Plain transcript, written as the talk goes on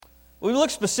We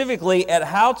look specifically at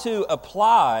how to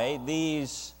apply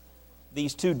these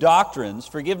two doctrines,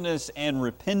 forgiveness and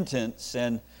repentance,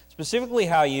 and specifically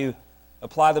how you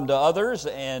apply them to others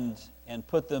and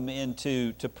put them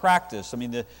into practice. I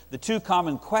mean, the two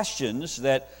common questions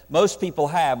that most people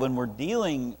have when we're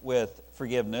dealing with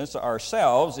forgiveness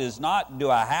ourselves is not,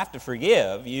 do I have to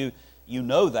forgive? You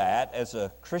know that as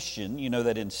a Christian. You know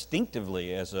that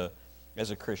instinctively as a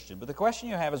Christian. But the question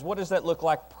you have is, what does that look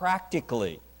like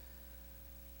practically?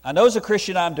 I know as a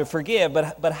Christian I'm to forgive,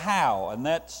 but how? And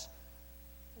that's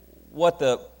what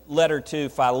the letter to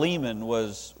Philemon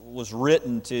was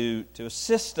written to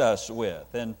assist us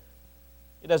with. And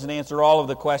it doesn't answer all of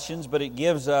the questions, but it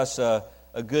gives us a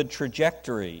good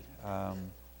trajectory.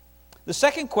 The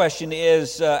second question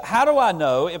is, how do I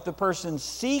know if the person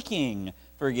seeking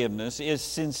forgiveness is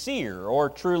sincere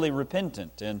or truly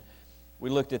repentant? And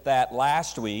we looked at that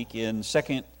last week in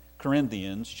 2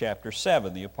 Corinthians chapter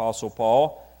 7. The Apostle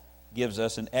Paul gives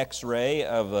us an x-ray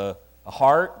of a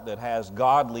heart that has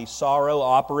godly sorrow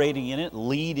operating in it,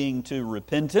 leading to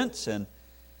repentance.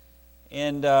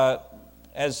 And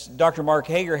as Dr. Mark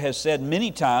Hager has said many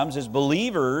times, as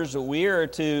believers, we are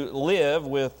to live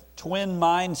with twin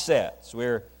mindsets.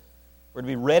 We're to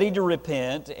be ready to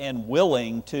repent and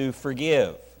willing to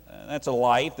forgive. That's a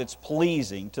life that's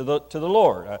pleasing to the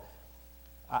Lord.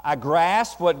 I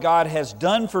grasp what God has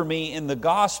done for me in the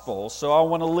gospel, so I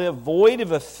want to live void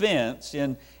of offense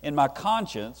in my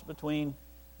conscience between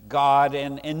God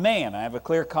and man. I have a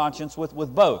clear conscience with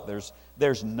both.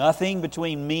 There's nothing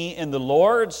between me and the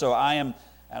Lord, so I'm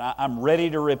ready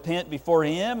to repent before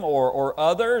Him or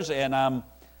others, and I'm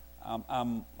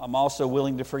also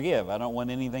willing to forgive. I don't want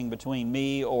anything between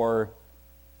me or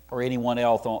anyone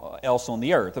else on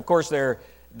the earth. Of course, there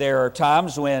are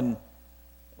times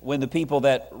when the people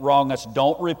that wrong us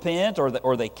don't repent, or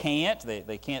they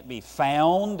can't be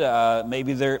found.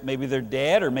 Maybe they're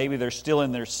dead, or maybe they're still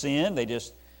in their sin. They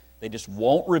just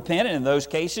won't repent. And in those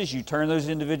cases, you turn those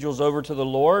individuals over to the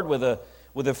Lord with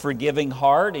a forgiving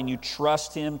heart, and you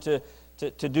trust Him to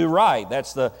do right.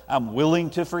 That's I'm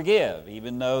willing to forgive,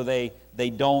 even though they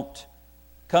don't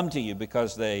come to you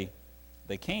because they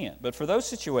can't. But for those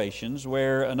situations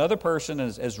where another person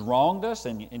has wronged us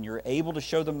and you're able to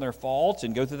show them their faults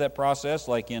and go through that process,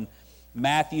 like in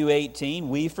Matthew 18,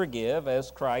 we forgive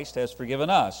as Christ has forgiven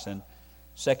us. And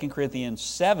 2 Corinthians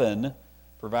 7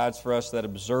 provides for us that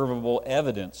observable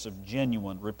evidence of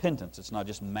genuine repentance. It's not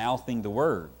just mouthing the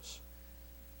words,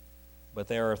 but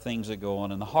there are things that go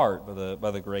on in the heart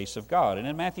by the grace of God. And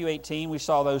in Matthew 18, we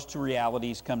saw those two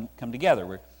realities come together.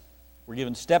 We're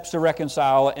given steps to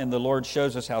reconcile, and the Lord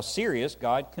shows us how serious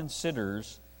God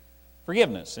considers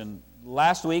forgiveness. And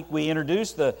last week we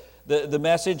introduced the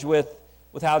message with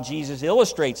how Jesus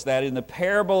illustrates that in the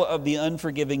parable of the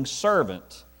unforgiving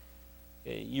servant.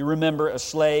 You remember, a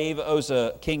slave owes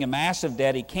a king a massive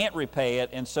debt. He can't repay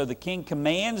it, and so the king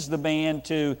commands the man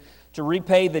to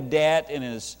repay the debt, and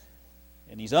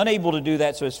he's unable to do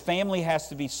that, so his family has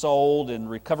to be sold and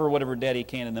recover whatever debt he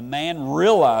can. And the man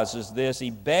realizes this.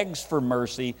 He begs for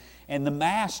mercy, and the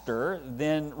master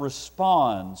then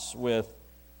responds with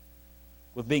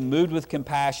being moved with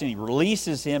compassion. He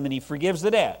releases him, and he forgives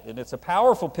the debt. And it's a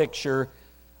powerful picture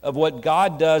of what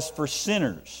God does for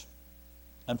sinners.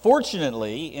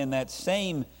 Unfortunately, in that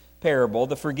same parable,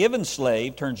 the forgiven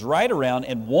slave turns right around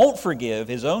and won't forgive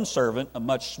his own servant a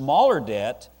much smaller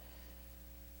debt.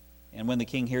 And when the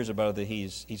king hears about it,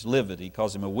 he's livid. He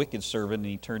calls him a wicked servant, and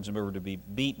he turns him over to be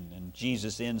beaten. And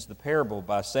Jesus ends the parable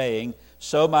by saying,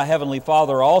 "So my heavenly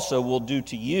Father also will do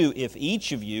to you if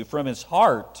each of you from his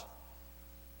heart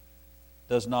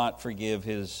does not forgive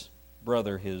his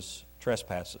brother his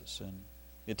trespasses." And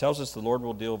it tells us the Lord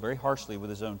will deal very harshly with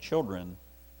His own children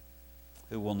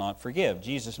who will not forgive.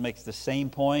 Jesus makes the same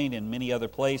point in many other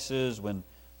places when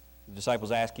the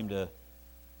disciples ask Him to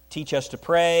teach us to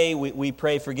pray. We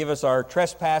pray, "Forgive us our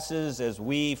trespasses as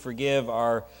we forgive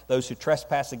those who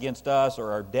trespass against us,"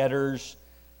 or our debtors.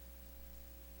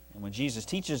 And when Jesus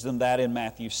teaches them that in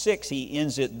Matthew 6, He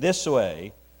ends it this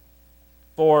way: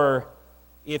 "For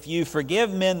if you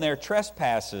forgive men their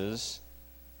trespasses,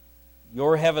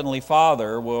 your heavenly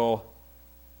Father will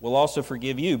also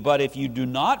forgive you. But if you do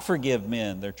not forgive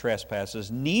men their trespasses,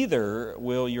 neither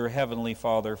will your heavenly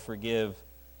Father forgive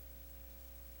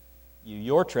you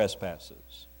your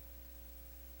trespasses."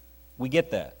 We get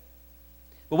that.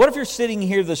 But what if you're sitting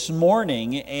here this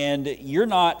morning and you're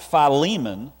not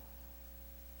Philemon,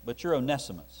 but you're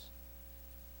Onesimus?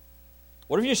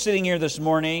 What if you're sitting here this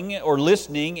morning or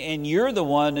listening and you're the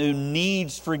one who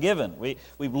needs forgiven?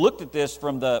 We've looked at this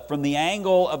from the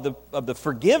angle of the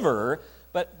forgiver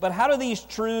But how do these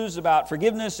truths about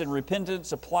forgiveness and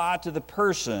repentance apply to the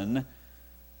person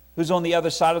who's on the other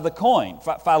side of the coin?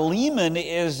 Philemon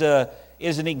is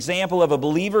an example of a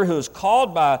believer who is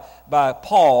called by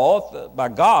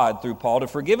God through Paul to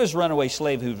forgive his runaway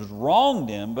slave who's wronged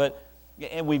him.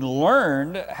 And we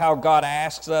learned how God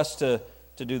asks us to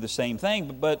do the same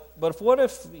thing. But what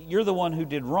if you're the one who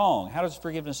did wrong? How does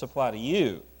forgiveness apply to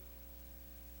you?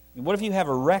 What if you have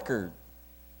a record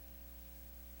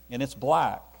and it's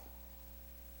black?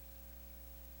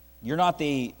 You're not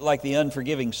like the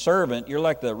unforgiving servant. You're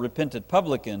like the repentant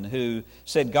publican who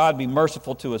said, God, be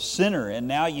merciful to a sinner. And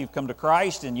now you've come to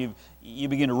Christ and you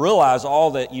begin to realize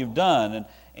all that you've done.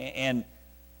 And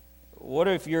what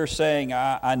if you're saying,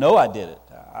 I know I did it.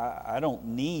 I don't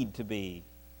need to be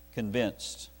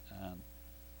convinced,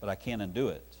 but I can undo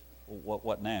it.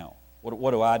 What now?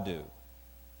 What do I do?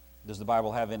 Does the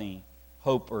Bible have any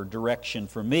hope or direction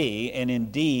for me? And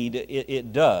indeed,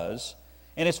 it does.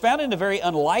 And it's found in a very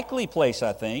unlikely place,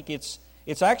 I think. It's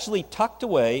actually tucked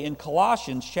away in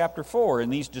Colossians chapter 4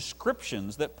 in these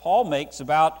descriptions that Paul makes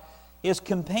about his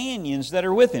companions that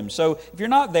are with him. So if you're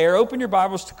not there, open your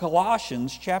Bibles to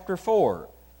Colossians chapter 4.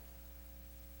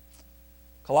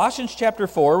 Colossians chapter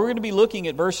 4, we're going to be looking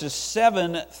at verses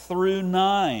 7 through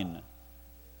 9.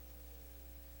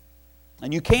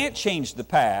 And you can't change the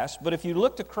past, but if you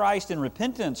look to Christ in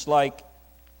repentance like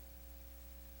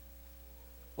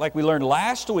we learned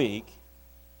last week,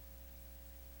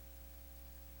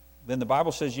 then the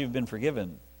Bible says you've been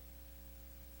forgiven.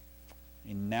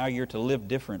 And now you're to live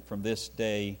different from this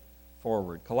day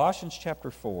forward. Colossians chapter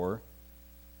 4,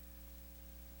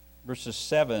 verses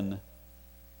 7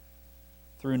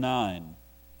 through 9.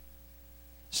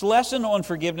 This lesson on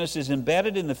forgiveness is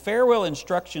embedded in the farewell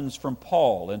instructions from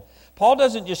Paul. And Paul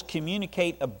doesn't just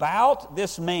communicate about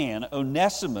this man,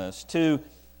 Onesimus, to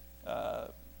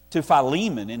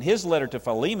Philemon, in his letter to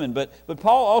Philemon, but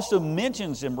Paul also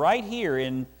mentions him right here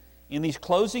in these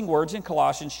closing words in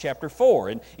Colossians chapter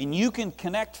 4. And you can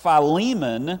connect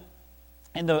Philemon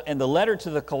and the letter to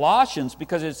the Colossians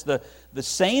because it's the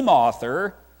same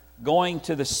author going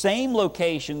to the same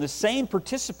location, the same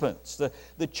participants.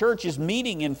 The church is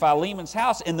meeting in Philemon's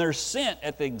house, and they're sent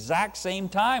at the exact same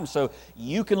time. So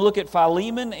you can look at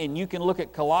Philemon and you can look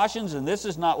at Colossians, and this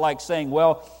is not like saying,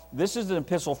 well, this is an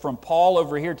epistle from Paul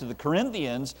over here to the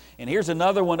Corinthians, and here's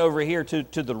another one over here to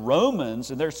the Romans,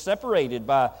 and they're separated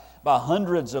by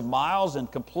hundreds of miles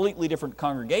and completely different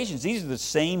congregations. These are the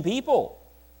same people.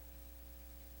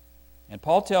 And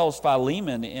Paul tells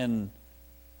Philemon in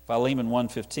Philemon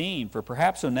 1:15, for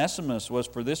perhaps Onesimus was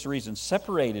for this reason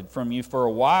separated from you for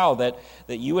a while, that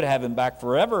you would have him back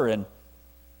forever. And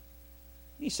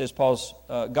he says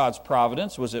God's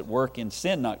providence was at work in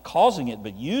sin, not causing it,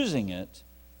 but using it.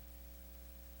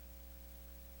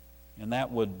 And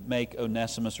that would make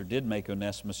Onesimus, or did make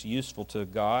Onesimus, useful to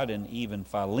God and even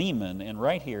Philemon. And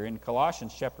right here in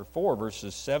Colossians chapter 4,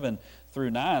 verses 7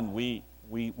 through 9, we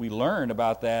learn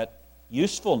about that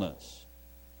usefulness.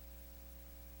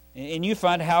 And you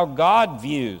find how God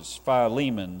views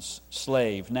Philemon's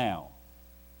slave now.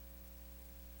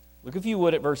 Look, if you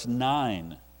would, at verse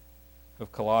 9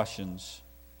 of Colossians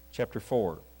chapter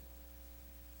 4.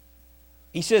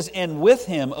 He says, and with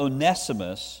him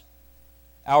Onesimus,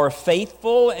 our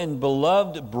faithful and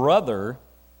beloved brother,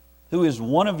 who is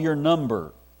one of your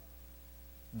number.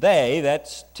 They,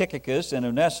 that's Tychicus and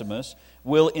Onesimus,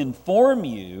 will inform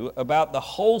you about the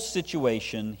whole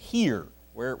situation here,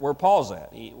 where Paul's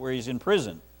at, where he's in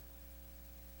prison.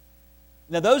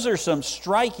 Now, those are some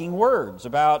striking words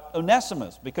about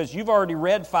Onesimus, because you've already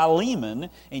read Philemon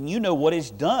and you know what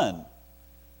he's done.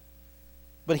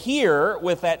 But here,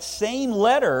 with that same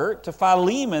letter to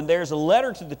Philemon, there's a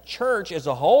letter to the church as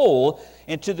a whole.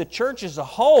 And to the church as a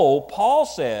whole, Paul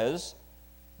says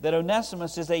that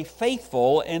Onesimus is a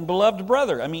faithful and beloved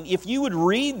brother. I mean, if you would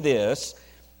read this,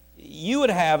 you would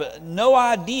have no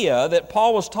idea that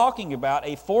Paul was talking about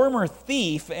a former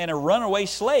thief and a runaway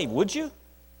slave, would you?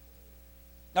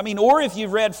 I mean, or if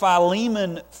you've read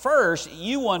Philemon first,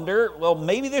 you wonder, well,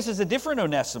 maybe this is a different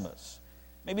Onesimus.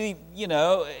 Maybe,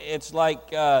 it's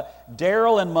like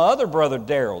Daryl and my other brother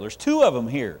Daryl. There's two of them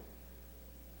here.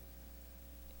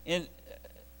 And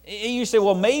you say,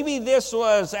 well, maybe this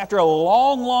was after a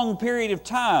long, long period of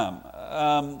time.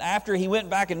 After he went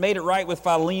back and made it right with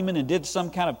Philemon and did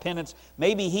some kind of penance,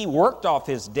 maybe he worked off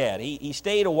his debt. He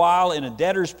stayed a while in a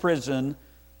debtor's prison,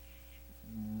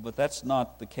 but that's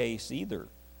not the case either.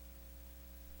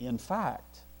 In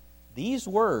fact, these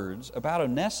words about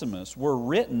Onesimus were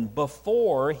written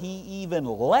before he even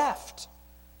left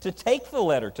to take the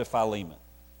letter to Philemon.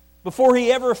 before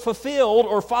he ever fulfilled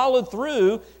or followed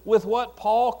through with what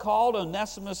Paul called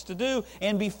Onesimus to do,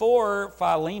 and before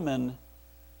Philemon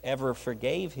ever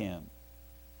forgave him.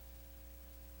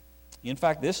 In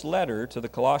fact, this letter to the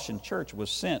Colossian church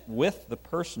was sent with the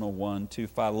personal one to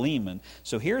Philemon.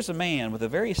 So here's a man with a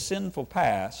very sinful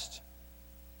past,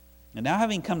 and now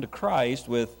having come to Christ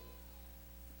with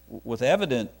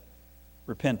evident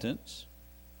repentance.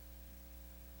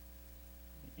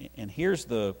 And here's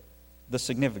the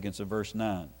significance of verse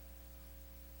 9.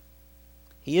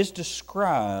 He is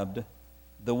described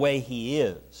the way he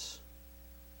is,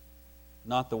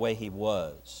 not the way he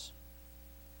was.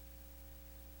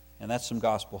 And that's some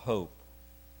gospel hope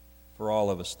for all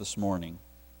of us this morning.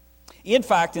 In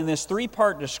fact, in this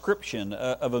three-part description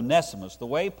of Onesimus, the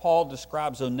way Paul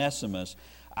describes Onesimus,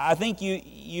 I think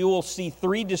you will see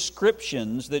three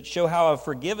descriptions that show how a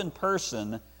forgiven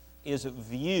person is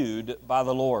viewed by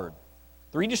the Lord.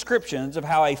 Three descriptions of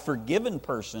how a forgiven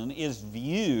person is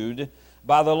viewed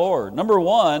by the Lord. Number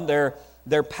one,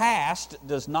 their past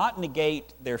does not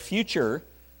negate their future.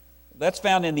 That's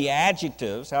found in the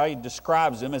adjectives, how he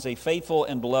describes them as a faithful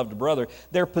and beloved brother.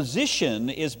 Their position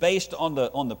is based on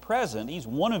the present. He's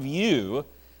one of you.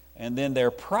 And then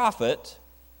their profit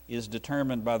is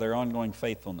determined by their ongoing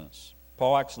faithfulness.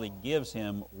 Paul actually gives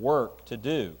him work to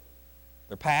do.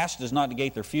 Their past does not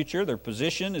negate their future. Their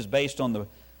position is based on the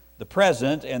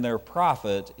present, and their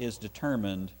profit is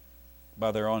determined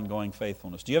by their ongoing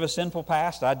faithfulness. Do you have a sinful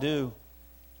past? I do.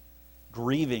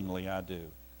 Grievingly, I do.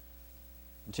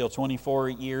 Until 24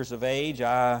 years of age,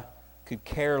 I could have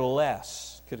cared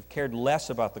less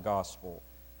about the gospel,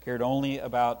 cared only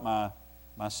about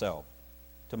myself,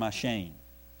 to my shame.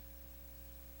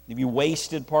 Have you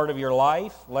wasted part of your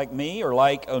life like me or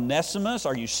like Onesimus?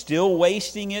 Are you still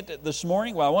wasting it this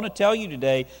morning? Well, I want to tell you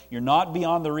today, you're not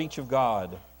beyond the reach of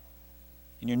God.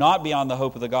 And you're not beyond the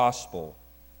hope of the gospel.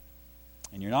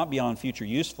 And you're not beyond future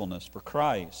usefulness for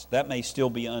Christ. That may still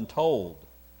be untold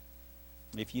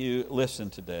if you listen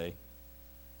today.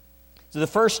 So the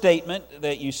first statement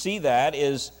that you see that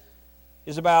is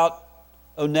about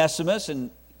Onesimus,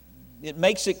 and it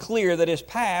makes it clear that his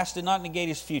past did not negate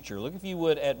his future. Look, if you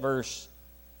would, at verse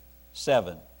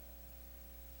 7.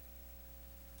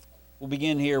 We'll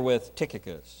begin here with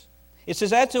Tychicus. It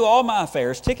says, "Add to all my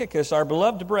affairs, Tychicus, our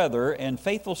beloved brother and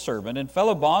faithful servant and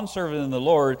fellow bondservant in the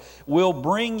Lord, will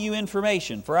bring you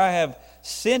information, for I have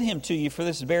sent him to you for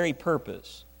this very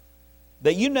purpose,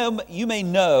 that you may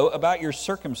know about your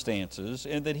circumstances,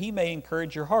 and that he may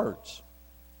encourage your hearts.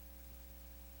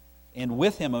 And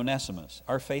with him Onesimus,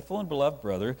 our faithful and beloved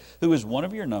brother, who is one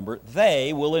of your number,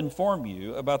 they will inform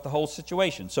you about the whole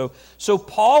situation." So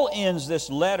Paul ends this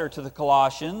letter to the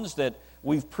Colossians that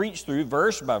we've preached through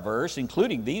verse by verse,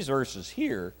 including these verses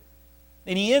here.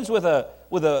 And he ends with a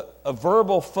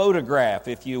verbal photograph,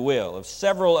 if you will, of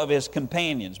several of his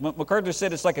companions. MacArthur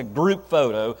said it's like a group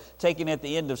photo taken at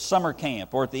the end of summer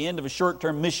camp or at the end of a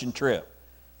short-term mission trip.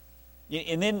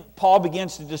 And then Paul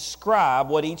begins to describe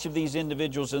what each of these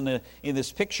individuals in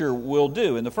this picture will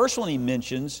do. And the first one he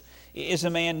mentions is a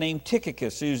man named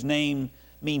Tychicus, whose name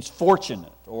means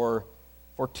fortunate or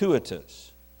fortuitous.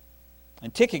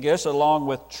 And Tychicus, along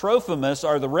with Trophimus,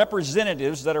 are the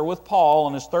representatives that are with Paul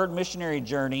on his third missionary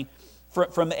journey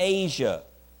from Asia.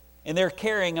 And they're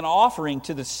carrying an offering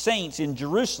to the saints in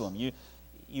Jerusalem.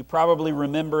 You probably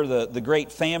remember the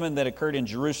great famine that occurred in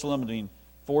Jerusalem between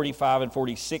 45 and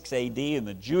 46 A.D., and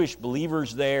the Jewish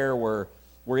believers there were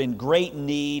in great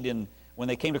need, and when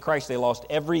they came to Christ, they lost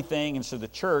everything, and so the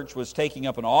church was taking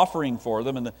up an offering for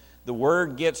them, and the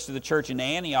word gets to the church in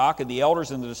Antioch, and the elders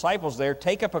and the disciples there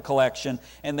take up a collection,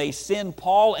 and they send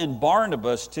Paul and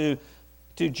Barnabas to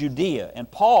Judea. And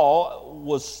Paul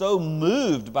was so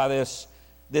moved by this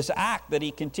act that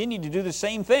he continued to do the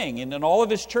same thing in all of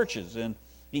his churches, and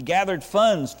he gathered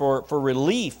funds for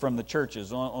relief from the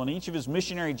churches on each of his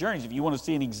missionary journeys. If you want to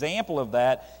see an example of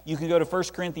that, you can go to 1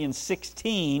 Corinthians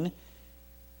 16,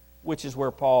 which is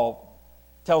where Paul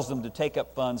tells them to take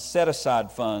up funds, set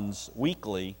aside funds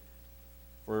weekly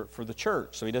for the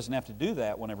church. So he doesn't have to do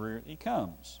that whenever he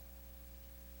comes.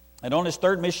 And on his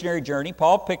third missionary journey,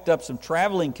 Paul picked up some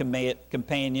traveling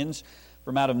companions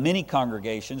from out of many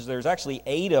congregations. There's actually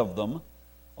 8 of them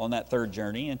on that third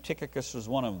journey, and Tychicus was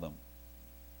one of them.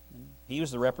 He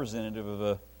was the representative of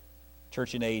a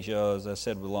church in Asia, as I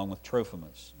said, along with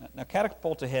Trophimus. Now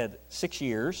catapult ahead 6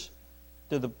 years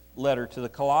to the letter to the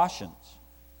Colossians.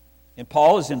 And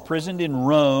Paul is imprisoned in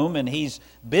Rome, and he's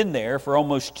been there for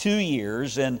almost 2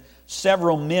 years, and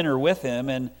several men are with him.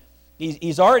 And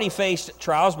he's already faced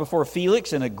trials before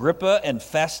Felix and Agrippa and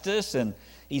Festus, and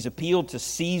he's appealed to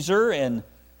Caesar. And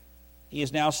he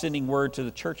is now sending word to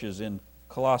the churches in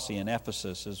Colossae and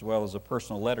Ephesus, as well as a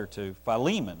personal letter to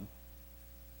Philemon,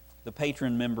 the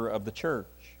patron member of the church.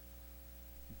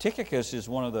 Tychicus is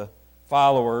one of the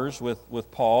followers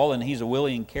with Paul, and he's a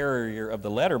willing carrier of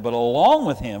the letter. But along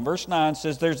with him, verse 9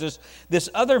 says there's this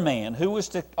other man who was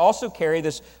to also carry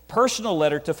this personal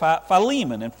letter to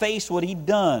Philemon and face what he'd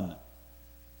done.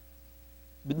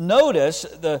 But notice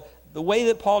the way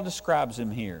that Paul describes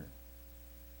him here.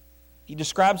 He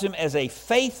describes him as a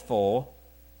faithful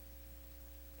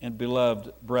and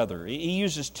beloved brother. He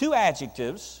uses two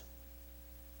adjectives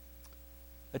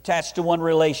attached to one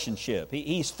relationship.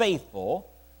 He's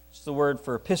faithful. It's the word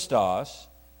for pistos.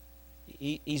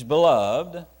 He's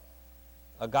beloved,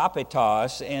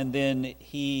 agapetos, and then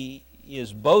he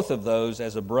is both of those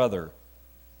as a brother.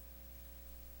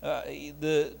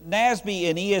 The NASB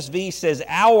and ESV says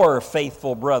our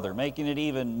faithful brother, making it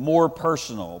even more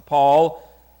personal. Paul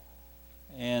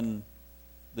and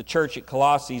the church at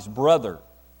Colossae's brother.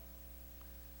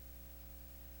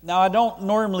 Now, I don't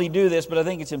normally do this, but I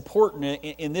think it's important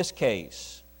in this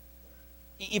case.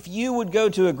 If you would go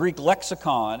to a Greek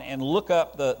lexicon and look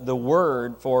up the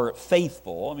word for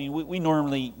faithful, I mean, we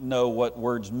normally know what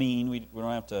words mean. We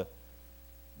don't have to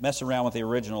mess around with the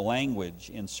original language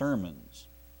in sermons.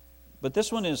 But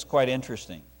this one is quite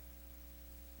interesting.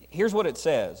 Here's what it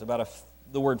says about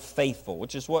the word faithful,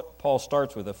 which is what Paul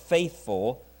starts with, a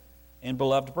faithful and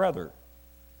beloved brother.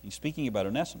 He's speaking about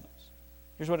Onesimus.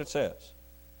 Here's what it says.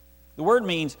 The word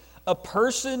means a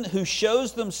person who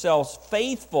shows themselves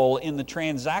faithful in the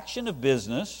transaction of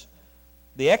business,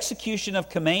 the execution of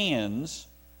commands,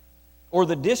 or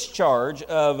the discharge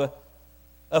of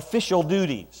official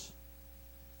duties.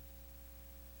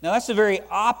 Now that's the very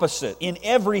opposite in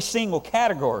every single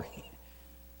category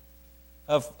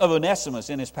of Onesimus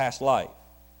in his past life.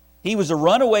 He was a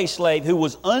runaway slave who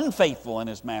was unfaithful in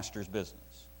his master's business.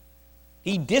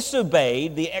 He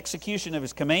disobeyed the execution of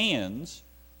his commands,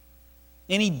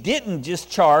 and he didn't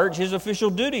discharge his official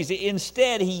duties.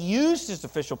 Instead, he used his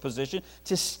official position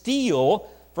to steal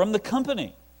from the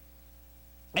company.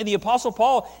 And the Apostle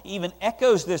Paul even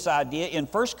echoes this idea in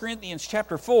 1 Corinthians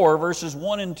chapter 4, verses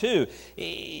 1 and 2.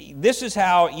 This is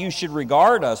how you should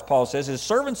regard us, Paul says, as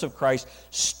servants of Christ,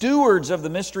 stewards of the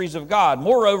mysteries of God.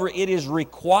 Moreover, it is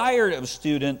required of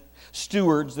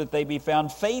stewards that they be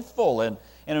found faithful. And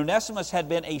Onesimus had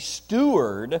been a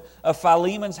steward of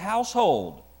Philemon's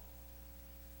household.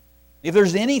 If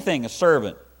there's anything a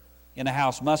servant in a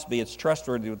house must be, it's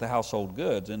trustworthy with the household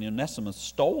goods. And Onesimus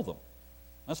stole them.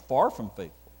 That's far from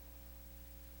faithful.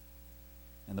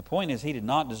 And the point is, he did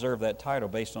not deserve that title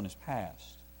based on his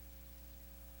past.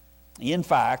 In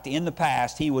fact, in the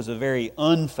past, he was a very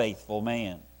unfaithful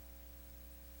man.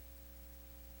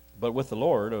 But with the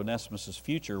Lord, Onesimus'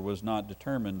 future was not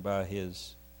determined by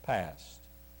his past,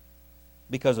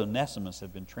 because Onesimus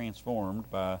had been transformed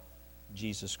by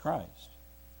Jesus Christ.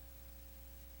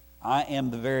 I am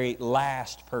the very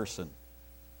last person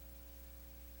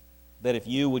that if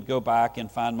you would go back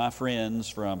and find my friends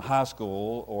from high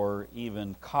school or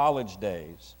even college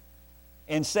days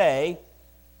and say,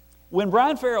 when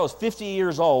Brian Farrell is 50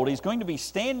 years old, he's going to be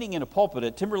standing in a pulpit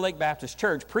at Timberlake Baptist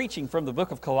Church preaching from the book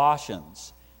of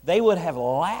Colossians, they would have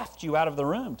laughed you out of the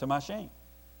room to my shame.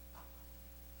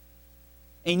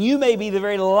 And you may be the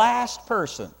very last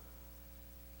person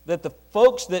that the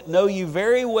folks that know you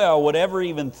very well would ever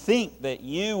even think that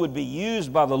you would be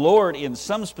used by the Lord in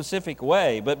some specific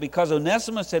way. But because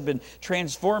Onesimus had been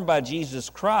transformed by Jesus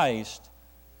Christ,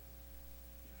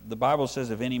 the Bible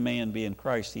says if any man be in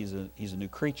Christ, he's a new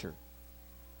creature,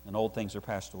 and old things are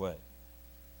passed away.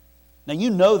 Now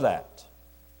you know that.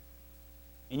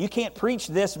 And you can't preach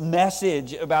this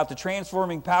message about the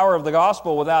transforming power of the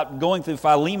gospel without going through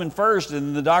Philemon first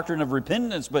and the doctrine of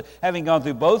repentance. But having gone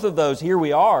through both of those, here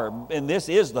we are. And this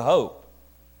is the hope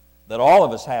that all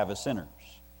of us have as sinners.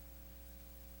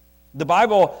 The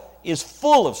Bible is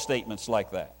full of statements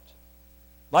like that.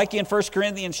 Like in 1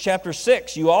 Corinthians chapter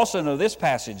 6, you also know this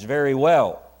passage very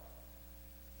well.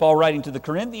 Paul writing to the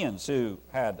Corinthians who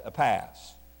had a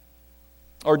past.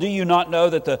 Or do you not know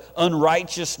that the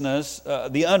unrighteous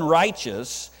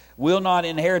will not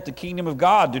inherit the kingdom of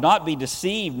God? Do not be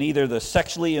deceived, neither the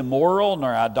sexually immoral,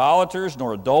 nor idolaters,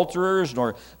 nor adulterers,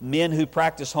 nor men who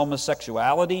practice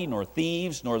homosexuality, nor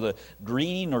thieves, nor the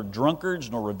greedy, nor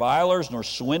drunkards, nor revilers, nor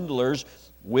swindlers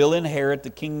will inherit the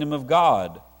kingdom of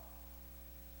God.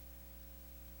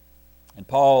 And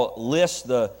Paul lists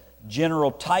the general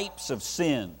types of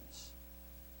sins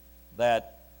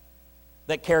that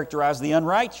characterize the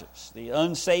unrighteous, the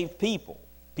unsaved people.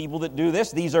 People that do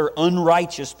this, these are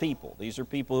unrighteous people. These are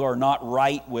people who are not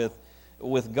right with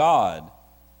God.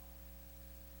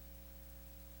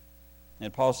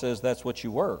 And Paul says that's what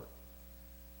you were,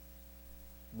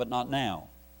 but not now.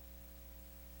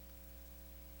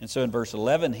 And so in verse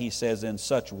 11 he says, and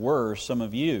such were some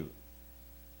of you.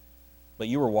 But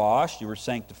you were washed, you were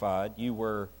sanctified, you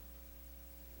were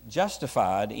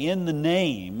justified in the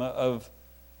name of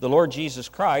the Lord Jesus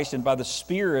Christ and by the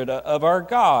Spirit of our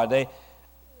God.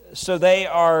 So they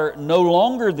are no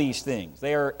longer these things.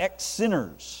 They are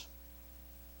ex-sinners.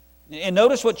 And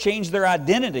notice what changed their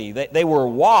identity. They were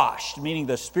washed, meaning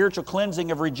the spiritual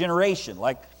cleansing of regeneration,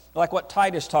 like what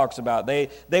Titus talks about.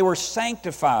 They were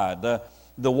sanctified.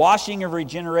 The washing of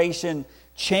regeneration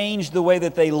changed the way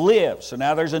that they live. So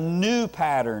now there's a new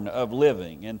pattern of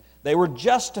living. And they were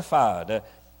justified.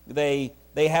 They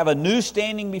have a new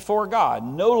standing before God.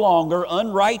 No longer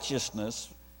unrighteousness,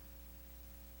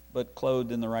 but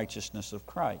clothed in the righteousness of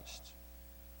Christ.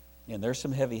 And there's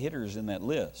some heavy hitters in that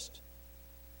list.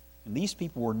 And these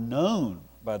people were known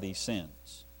by these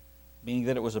sins, meaning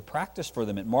that it was a practice for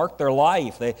them. It marked their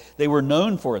life. They were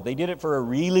known for it. They did it for a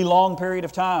really long period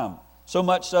of time, so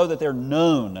much so that they're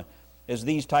known as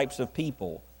these types of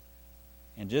people.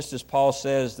 And just as Paul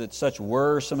says that such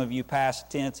were some of you past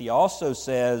tense, he also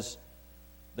says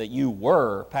that you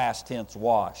were past tense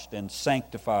washed and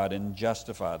sanctified and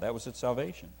justified. That was at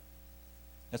salvation.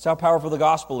 That's how powerful the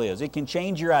gospel is. It can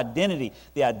change your identity,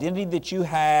 the identity that you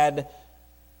had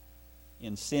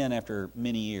in sin after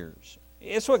many years.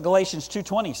 It's what Galatians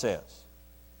 2:20 says.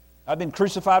 I've been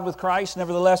crucified with Christ,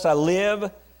 nevertheless I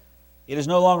live. It is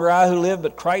no longer I who live,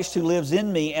 but Christ who lives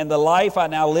in me. And the life I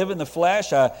now live in the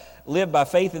flesh, I live by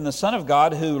faith in the Son of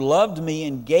God who loved me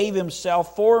and gave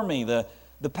himself for me. The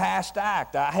past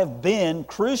act, I have been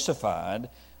crucified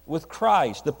with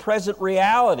Christ. The present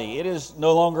reality, it is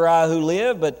no longer I who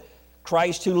live, but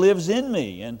Christ who lives in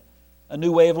me, and a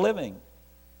new way of living.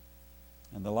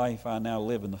 And the life I now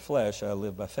live in the flesh, I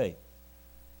live by faith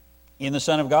in the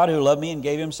Son of God who loved me and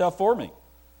gave himself for me.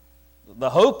 The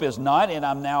hope is not, and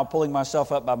I'm now pulling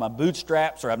myself up by my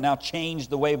bootstraps, or I've now changed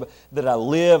the way that I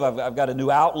live. I've got a new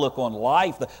outlook on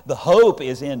life. The hope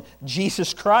is in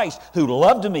Jesus Christ, who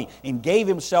loved me and gave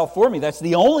himself for me. That's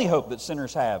the only hope that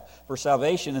sinners have for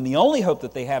salvation, and the only hope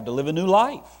that they have to live a new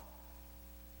life.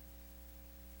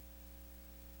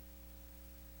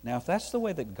 Now, if that's the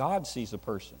way that God sees a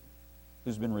person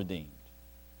who's been redeemed,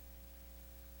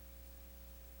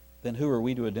 then who are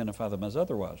we to identify them as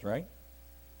otherwise, right?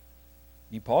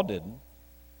 Paul didn't.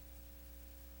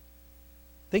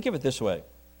 Think of it this way.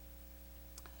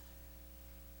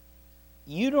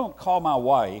 You don't call my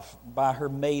wife by her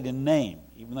maiden name,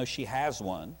 even though she has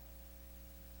one.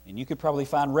 And you could probably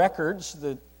find records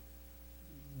that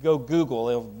go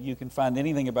Google. You can find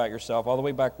anything about yourself, all the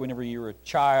way back whenever you were a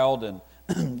child and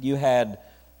you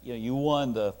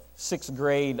won the 6th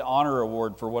grade honor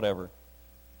award for whatever.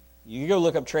 You could go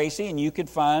look up Tracy, and you could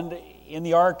find in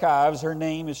the archives her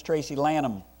name is Tracy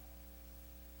Lanham.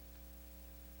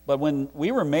 But when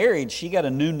we were married, she got a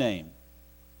new name,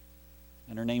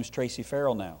 and her name's Tracy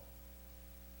Farrell now.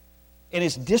 And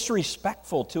it's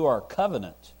disrespectful to our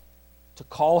covenant to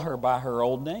call her by her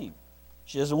old name.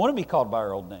 She doesn't want to be called by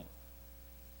her old name.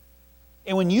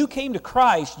 And when you came to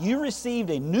Christ, you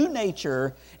received a new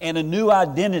nature and a new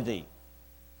identity.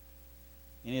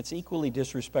 And it's equally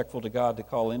disrespectful to God to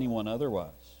call anyone otherwise.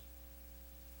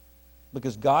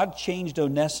 Because God changed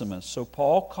Onesimus, so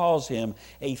Paul calls him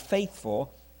a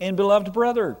faithful and beloved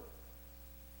brother.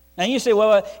 Now you say,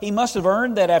 well, he must have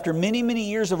earned that after many, many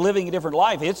years of living a different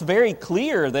life. It's very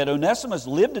clear that Onesimus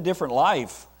lived a different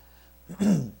life.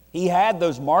 He had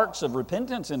those marks of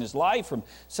repentance in his life from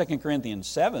 2 Corinthians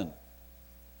 7.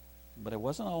 But it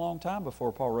wasn't a long time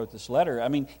before Paul wrote this letter. I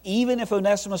mean, even if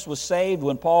Onesimus was saved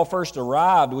when Paul first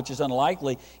arrived, which is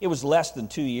unlikely, it was less than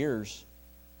 2 years.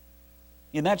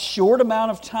 In that short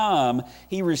amount of time,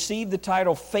 he received the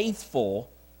title faithful,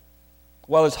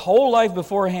 while his whole life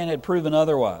beforehand had proven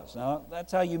otherwise. Now,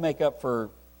 that's how you make up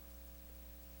for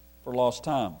lost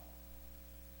time.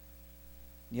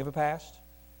 You have a past?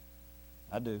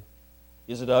 I do.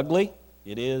 Is it ugly?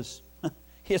 It is.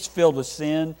 It's filled with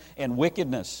sin and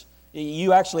wickedness.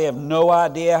 You actually have no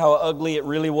idea how ugly it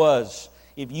really was.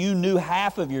 If you knew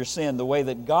half of your sin the way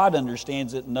that God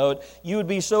understands it and know it, you would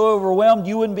be so overwhelmed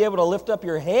you wouldn't be able to lift up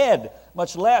your head,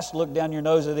 much less look down your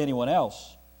nose at anyone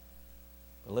else.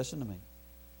 But listen to me.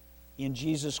 In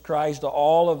Jesus Christ,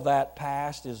 all of that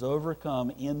past is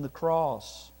overcome in the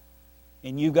cross.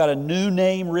 And you've got a new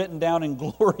name written down in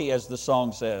glory, as the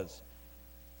song says.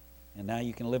 And now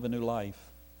you can live a new life.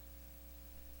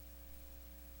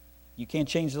 You can't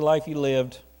change the life you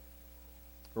lived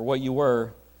or what you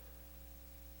were,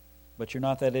 but you're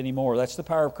not that anymore. That's the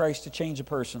power of Christ to change a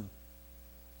person.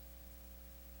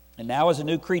 And now as a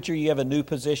new creature, you have a new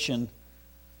position.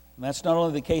 And that's not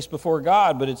only the case before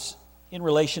God, but it's in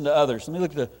relation to others.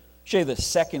 Let me show you the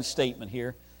second statement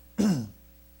here.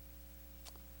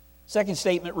 Second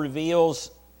statement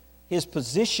reveals his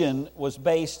position was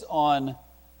based on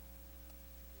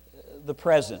the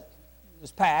present.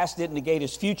 His past didn't negate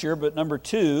his future, but number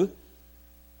two,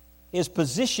 his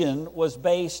position was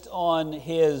based on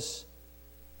his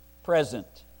present.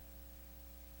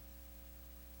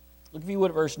 Look, if you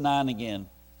would, at verse 9 again.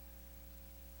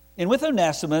 And with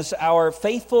Onesimus, our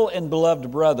faithful and beloved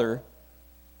brother,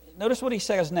 notice what he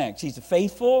says next. He's a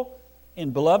faithful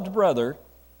and beloved brother.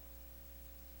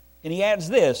 And he adds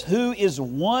this, who is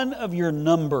one of your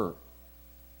number,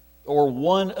 or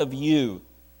one of you.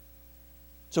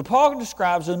 So Paul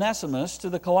describes Onesimus to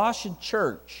the Colossian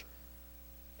church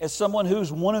as someone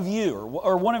who's one of you,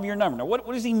 or one of your number. Now, what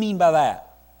does he mean by that?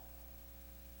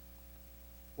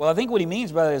 Well, I think what he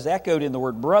means by that is echoed in the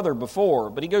word brother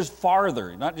before, but he goes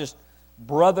farther, not just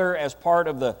brother as part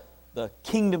of the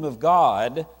kingdom of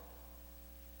God,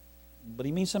 but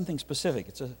he means something specific.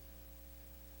 It's a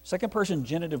second person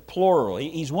genitive plural.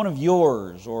 He's one of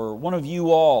yours, or one of you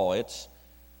all.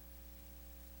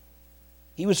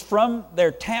 He was from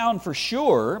their town for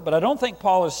sure, but I don't think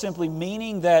Paul is simply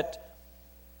meaning that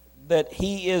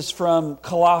he is from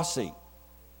Colossae.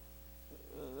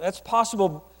 That's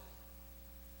possible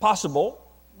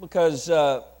because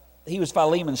he was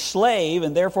Philemon's slave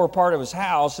and therefore part of his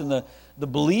house, and the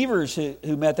believers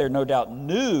who met there no doubt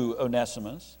knew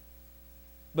Onesimus.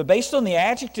 But based on the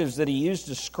adjectives that he used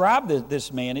to describe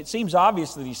this man, it seems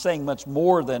obvious that he's saying much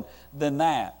more than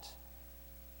that.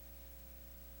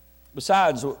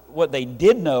 Besides, what they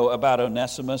did know about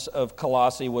Onesimus of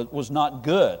Colossae was not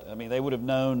good. I mean, they would have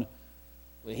known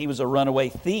he was a runaway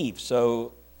thief,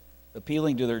 so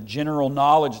appealing to their general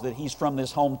knowledge that he's from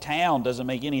this hometown doesn't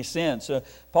make any sense.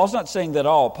 Paul's not saying that at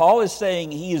all. Paul is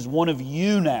saying he is one of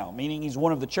you now, meaning he's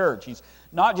one of the church. He's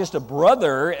not just a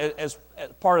brother as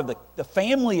part of the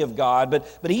family of God,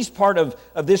 but he's part of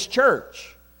this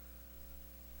church,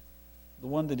 the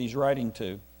one that he's writing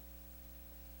to.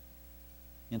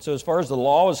 And so as far as the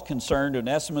law is concerned,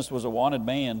 Onesimus was a wanted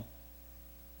man.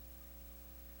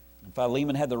 And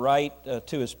Philemon had the right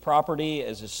to his property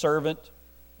as his servant.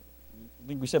 I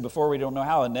think we said before, we don't know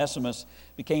how Onesimus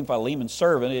became Philemon's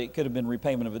servant. It could have been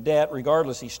repayment of a debt.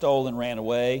 Regardless, he stole and ran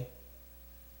away.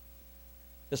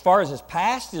 As far as his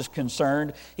past is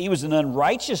concerned, he was an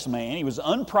unrighteous man. He was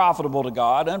unprofitable to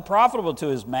God, unprofitable to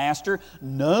his master,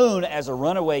 known as a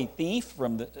runaway thief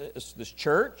from this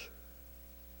church.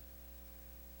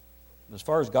 As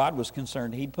far as God was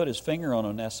concerned, he'd put his finger on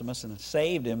Onesimus and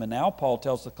saved him. And now Paul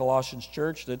tells the Colossians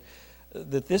church that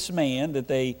this man that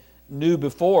they knew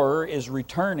before is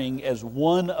returning as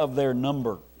one of their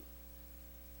number.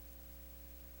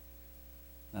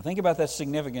 Now think about that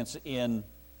significance in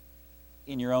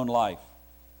your own life.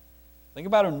 Think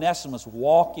about Onesimus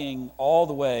walking all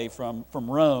the way from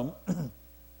Rome.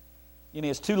 He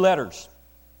has 2 letters.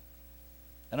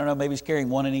 I don't know, maybe he's carrying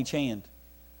one in each hand.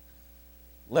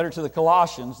 Letter to the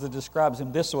Colossians that describes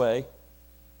him this way,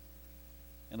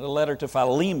 and a letter to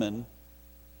Philemon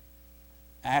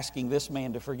asking this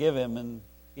man to forgive him, and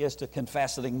he has to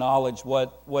confess and acknowledge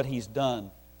what he's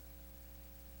done.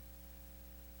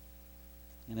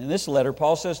 And in this letter,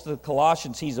 Paul says to the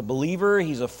Colossians, he's a believer,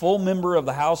 he's a full member of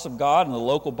the house of God and the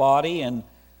local body, and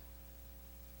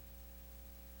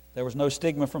there was no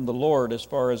stigma from the Lord as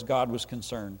far as God was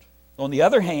concerned. On the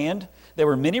other hand, there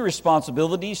were many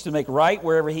responsibilities to make right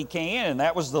wherever he can, and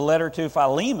that was the letter to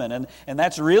Philemon, and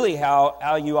that's really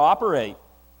how you operate.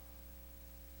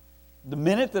 The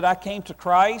minute that I came to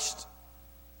Christ,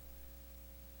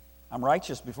 I'm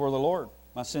righteous before the Lord.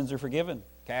 My sins are forgiven,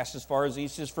 cast as far as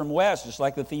east is from west, just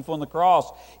like the thief on the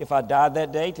cross. If I died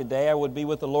that day, today I would be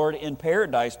with the Lord in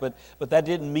paradise. But that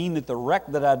didn't mean that the wreck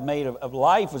that I'd made of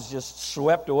life was just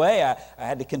swept away. I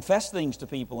had to confess things to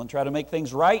people and try to make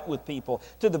things right with people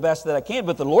to the best that I can.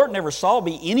 But the Lord never saw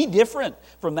me any different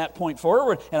from that point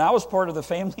forward, and I was part of the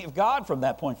family of God from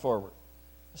that point forward.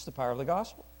 That's the power of the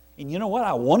gospel. And you know what?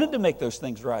 I wanted to make those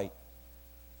things right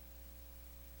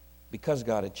because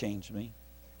God had changed me.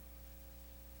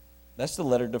 That's the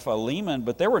letter to Philemon,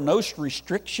 but there were no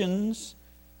restrictions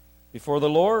before the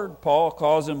Lord. Paul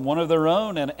calls him one of their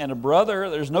own and a brother.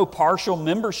 There's no partial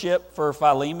membership for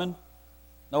Philemon,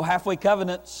 no halfway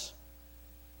covenants.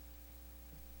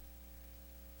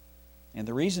 And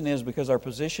the reason is because our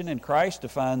position in Christ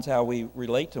defines how we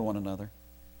relate to one another,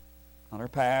 not our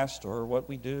past or what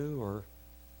we do or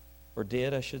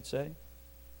did, I should say.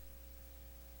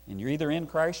 And you're either in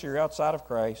Christ or you're outside of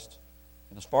Christ.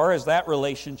 And as far as that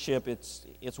relationship,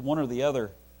 it's one or the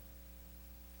other.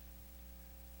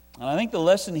 And I think the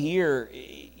lesson here,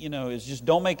 is just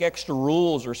don't make extra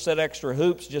rules or set extra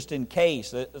hoops just in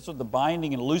case. That's what the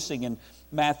binding and loosing in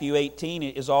Matthew 18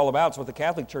 is all about. It's what the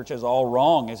Catholic Church has all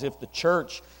wrong, as if the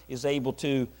church is able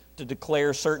to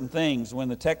declare certain things. When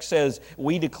the text says,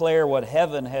 we declare what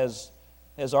heaven has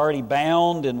already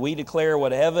bound, and we declare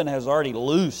what heaven has already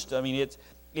loosed. I mean,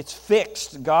 it's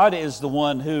fixed. God is the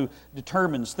one who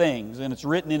determines things, and it's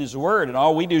written in His Word, and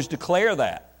all we do is declare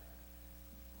that.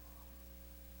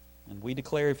 And we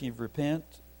declare if you repent,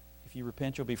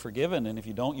 you'll be forgiven, and if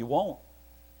you don't, you won't.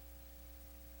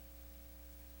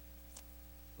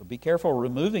 But be careful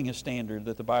removing a standard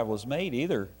that the Bible has made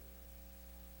either.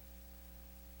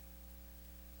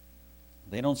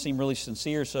 They don't seem really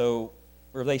sincere,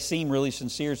 or they seem really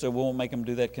sincere, so we won't make them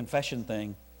do that confession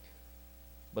thing.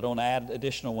 But don't add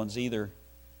additional ones either.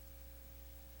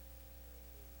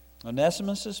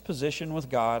 Onesimus' position with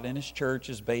God and His church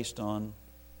is based on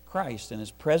Christ and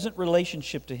His present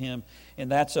relationship to Him, and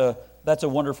that's a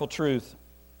wonderful truth.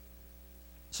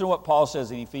 So what Paul says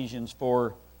in Ephesians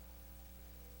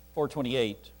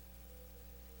 4:28.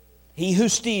 He who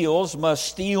steals must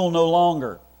steal no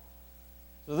longer.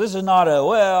 So this is not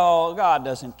God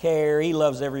doesn't care, He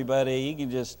loves everybody, He can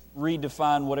just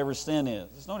redefine whatever sin is.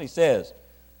 That's not what he says.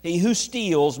 He who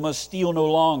steals must steal no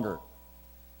longer.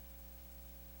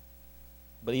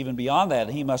 But even beyond that,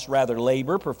 he must rather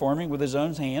labor, performing with his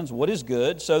own hands what is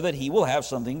good, so that he will have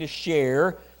something to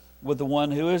share with the one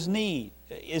who is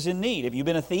in need. Have you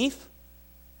been a thief?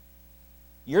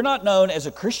 You're not known as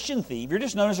a Christian thief, you're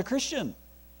just known as a Christian.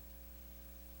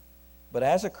 But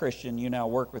as a Christian, you now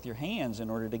work with your hands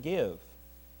in order to give.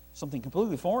 Something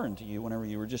completely foreign to you whenever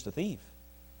you were just a thief.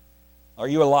 Are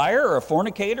you a liar or a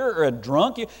fornicator or a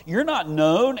drunk? You're not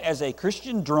known as a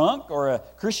Christian drunk or a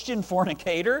Christian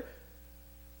fornicator.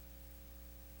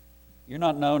 You're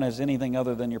not known as anything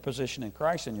other than your position in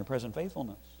Christ and your present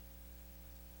faithfulness.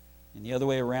 And the other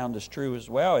way around is true as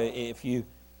well. If you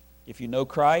know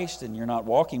Christ and you're not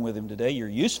walking with Him today, your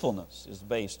usefulness is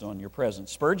based on your present.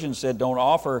 Spurgeon said, you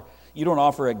don't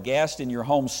offer a guest in your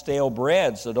home stale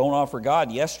bread, so don't offer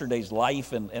God yesterday's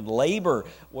life and labor.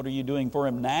 What are you doing for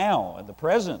Him now, in the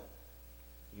present,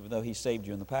 even though He saved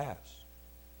you in the past?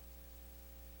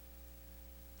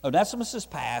 Onesimus'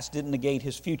 past didn't negate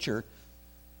his future.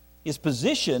 His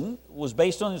position was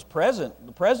based on his present.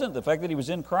 The fact that he was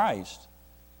in Christ.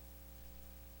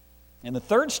 And the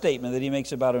third statement that he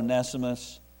makes about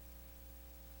Onesimus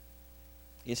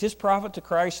is his profit to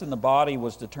Christ in the body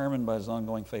was determined by his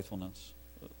ongoing faithfulness.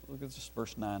 Look at this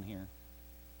verse 9 here.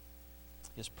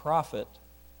 His profit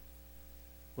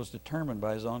was determined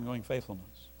by his ongoing faithfulness.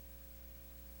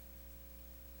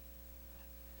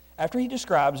 After he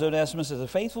describes Onesimus as a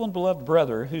faithful and beloved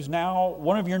brother who's now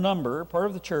one of your number, part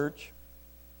of the church,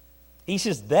 he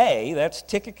says that's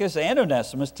Tychicus and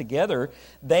Onesimus together,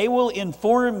 they will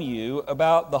inform you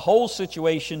about the whole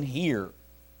situation here.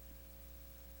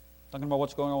 Talking about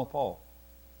what's going on with Paul.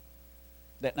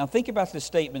 Now think about this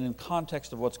statement in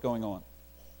context of what's going on.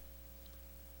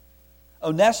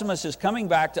 Onesimus is coming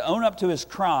back to own up to his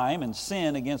crime and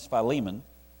sin against Philemon,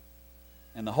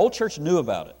 and the whole church knew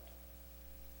about it.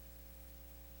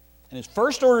 And his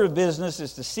first order of business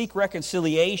is to seek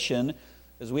reconciliation,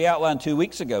 as we outlined 2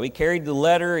 weeks ago. He carried the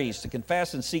letter, he's to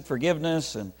confess and seek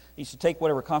forgiveness, and he's to take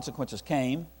whatever consequences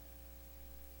came.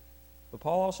 But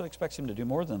Paul also expects him to do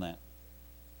more than that.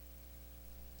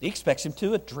 He expects him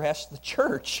to address the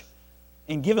church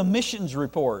and give a missions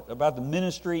report about the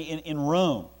ministry in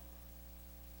Rome.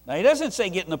 Now, he doesn't say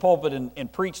get in the pulpit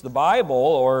and preach the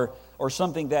Bible or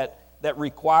something that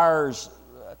requires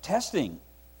testing.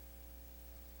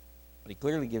 But he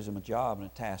clearly gives him a job and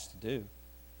a task to do.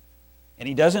 And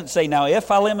he doesn't say, now, if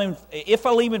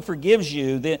Philemon forgives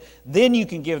you, then you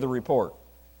can give the report.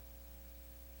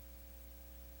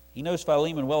 He knows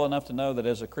Philemon well enough to know that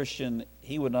as a Christian,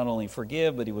 he would not only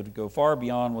forgive, but he would go far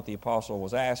beyond what the apostle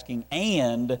was asking.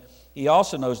 And he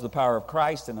also knows the power of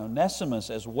Christ and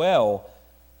Onesimus as well,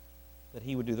 that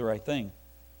he would do the right thing.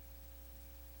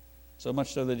 So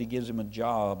much so that he gives him a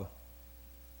job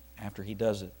after he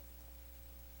does it.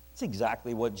 It's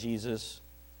exactly what Jesus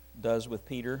does with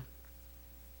Peter.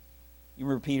 You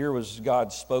remember Peter was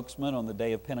God's spokesman on the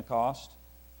day of Pentecost.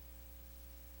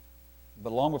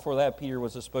 But long before that, Peter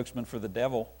was a spokesman for the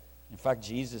devil. In fact,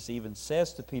 Jesus even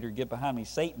says to Peter, "Get behind me,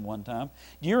 Satan," one time.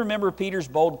 Do you remember Peter's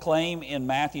bold claim in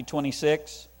Matthew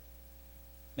 26?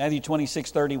 Matthew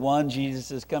 26:31,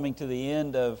 Jesus is coming to the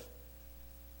end of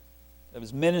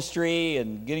his ministry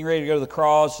and getting ready to go to the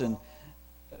cross, and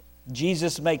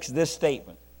Jesus makes this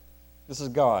statement. This is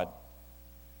God.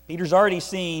 Peter's already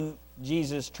seen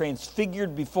Jesus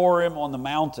transfigured before him on the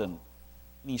mountain.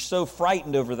 And he's so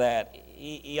frightened over that.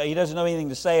 He doesn't know anything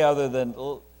to say other than,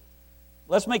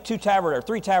 let's make 3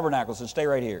 tabernacles and stay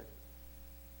right here.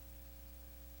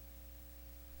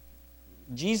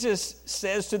 Jesus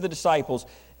says to the disciples,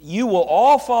 you will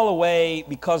all fall away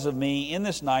because of me in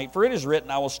this night, for it is written,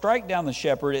 I will strike down the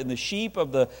shepherd, and the sheep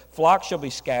of the flock shall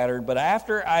be scattered. But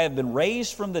after I have been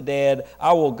raised from the dead,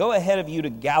 I will go ahead of you to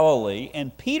Galilee.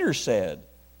 And Peter said,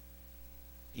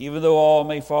 even though all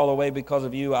may fall away because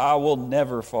of you, I will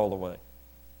never fall away.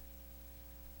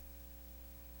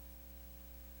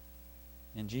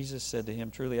 And Jesus said to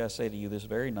him, truly I say to you, this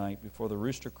very night, before the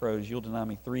rooster crows, you'll deny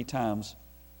me 3 times.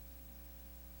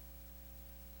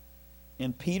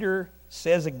 And Peter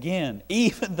says again,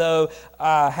 even though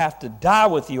I have to die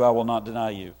with you, I will not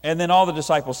deny you. And then all the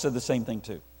disciples said the same thing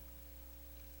too.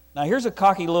 Now here's a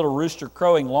cocky little rooster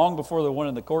crowing long before the one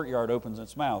in the courtyard opens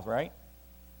its mouth, right?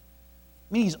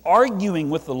 I mean, he's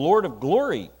arguing with the Lord of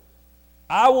glory.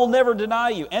 I will never deny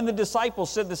you. And the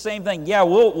disciples said the same thing. Yeah,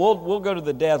 we'll go to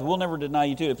the death. We'll never deny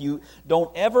you too. If you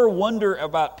don't ever wonder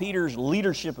about Peter's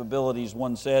leadership abilities,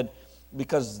 one said,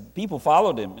 because people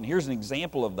followed him. And here's an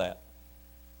example of that.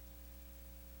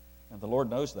 And the Lord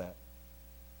knows that.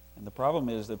 And the problem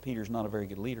is that Peter's not a very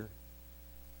good leader.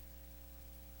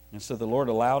 And so the Lord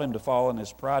allowed him to fall in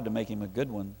his pride to make him a good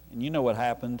one. And you know what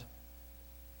happened.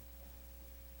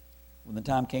 When the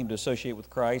time came to associate with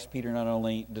Christ, Peter not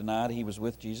only denied he was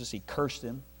with Jesus, he cursed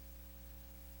him.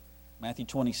 Matthew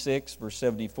 26, verse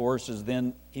 74 says,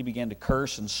 then he began to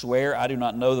curse and swear, I do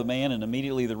not know the man. And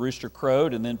immediately the rooster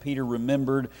crowed. And then Peter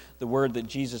remembered the word that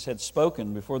Jesus had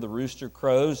spoken before the rooster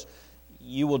crows.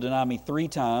 You will deny me 3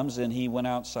 times. And he went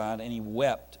outside and he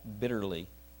wept bitterly.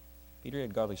 Peter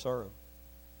had godly sorrow.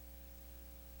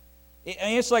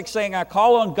 It's like saying, I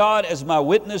call on God as my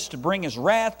witness to bring his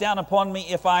wrath down upon me.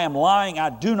 If I am lying, I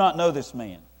do not know this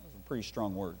man. Those are pretty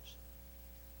strong words.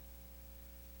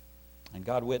 And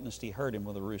God witnessed, he heard him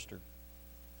with a rooster.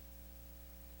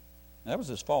 That was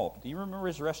his fault. Do you remember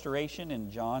his restoration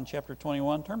in John chapter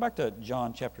 21? Turn back to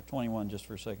John chapter 21 just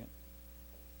for a second.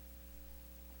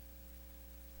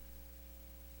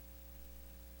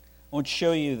 I want to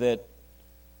show you that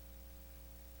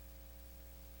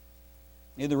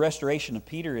in the restoration of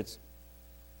Peter, it's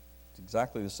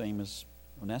exactly the same as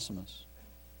Onesimus.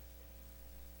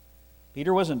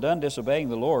 Peter wasn't done disobeying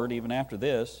the Lord even after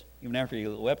this, even after he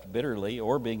wept bitterly,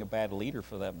 or being a bad leader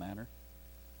for that matter.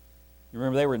 You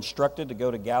remember they were instructed to go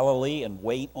to Galilee and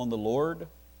wait on the Lord?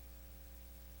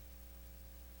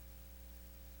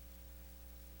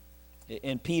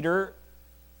 And Peter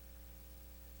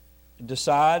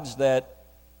decides that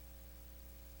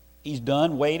he's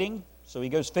done waiting, so he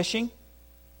goes fishing.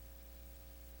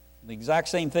 The exact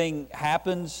same thing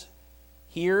happens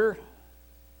here.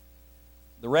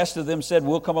 The rest of them said,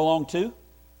 we'll come along too.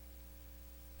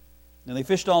 And they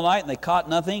fished all night and they caught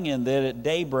nothing. And then at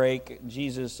daybreak,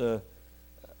 Jesus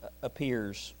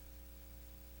appears.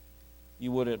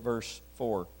 You would at verse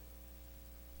 4. It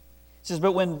says,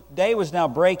 but when day was now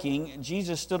breaking,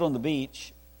 Jesus stood on the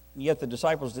beach, and yet the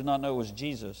disciples did not know it was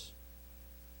Jesus.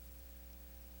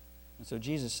 And so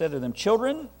Jesus said to them,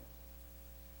 children,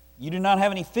 you do not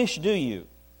have any fish, do you?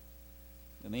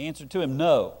 And they answered to him,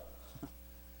 no.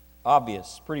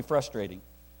 Obvious, pretty frustrating.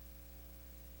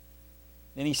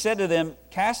 Then he said to them,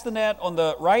 cast the net on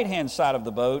the right-hand side of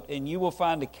the boat, and you will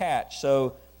find a catch.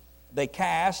 So they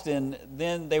cast, and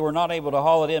then they were not able to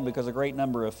haul it in because of a great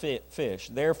number of fish.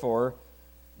 Therefore,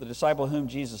 the disciple whom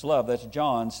Jesus loved, that's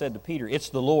John, said to Peter, it's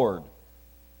the Lord.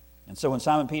 And so when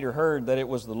Simon Peter heard that it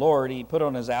was the Lord, he put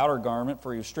on his outer garment,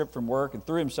 for he was stripped from work, and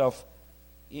threw himself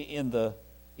into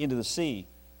the sea.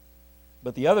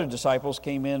 But the other disciples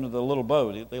came in with a little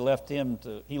boat. He left them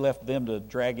to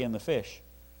drag in the fish.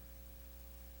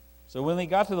 So when they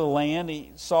got to the land,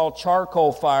 he saw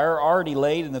charcoal fire already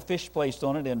laid and the fish placed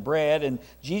on it and bread. And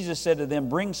Jesus said to them,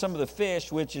 bring some of the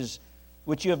fish which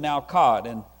you have now caught.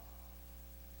 And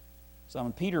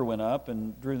Simon Peter went up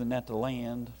and drew the net to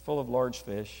land full of large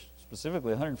fish,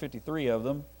 specifically 153 of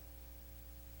them.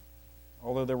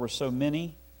 Although there were so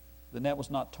many, the net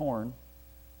was not torn.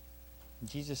 And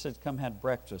Jesus said, come have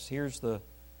breakfast. Here's the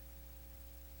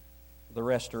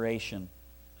restoration.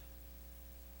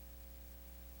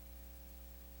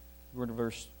 We're to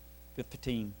verse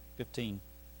 15.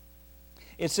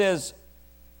 It says,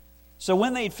 so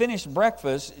when they had finished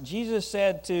breakfast, Jesus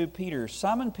said to Peter,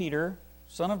 Simon Peter,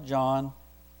 son of John,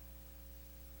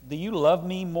 do you love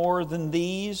me more than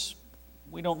these?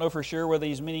 We don't know for sure whether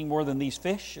he's meaning more than these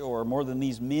fish or more than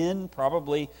these men.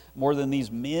 Probably more than these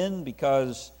men,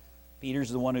 because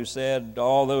Peter's the one who said,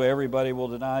 although everybody will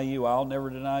deny you, I'll never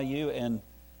deny you. And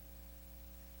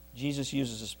Jesus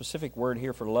uses a specific word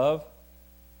here for love.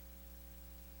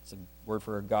 It's a word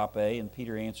for agape, and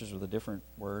Peter answers with a different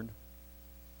word.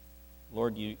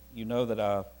 Lord, you know that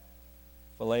I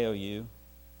phileo you.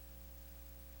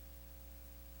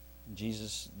 And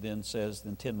Jesus then says,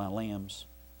 then tend my lambs.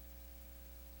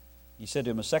 He said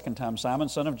to him a second time, Simon,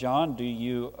 son of John, do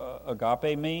you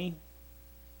agape me?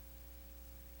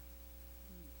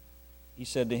 He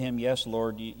said to him, yes,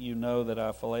 Lord, you know that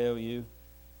I phileo you.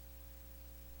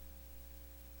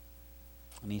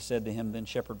 And he said to him, then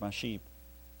shepherd my sheep.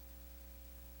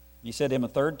 He said to him a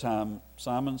third time,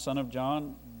 Simon, son of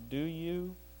John, do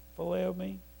you phileo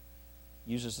me?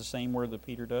 Uses the same word that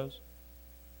Peter does.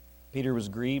 Peter was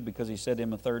grieved because he said to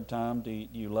him a third time, do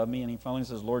you love me? And he finally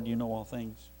says, Lord, you know all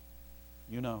things.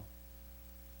 You know.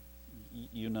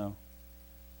 You know.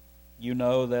 You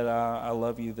know that I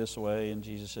love you this way. And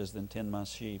Jesus says, then tend my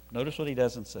sheep. Notice what he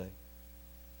doesn't say.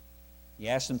 He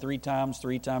asks him 3 times.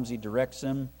 3 times he directs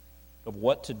him of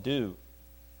what to do.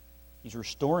 He's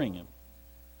restoring him.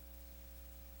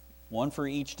 One for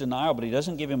each denial, but he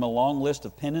doesn't give him a long list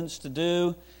of penance to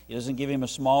do. He doesn't give him a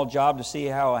small job to see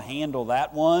how I handle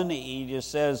that one. He just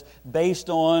says, based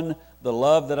on the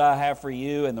love that I have for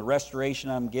you and the restoration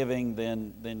I'm giving,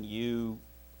 then you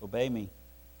obey me.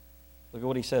 Look at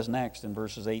what he says next in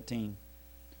verses 18.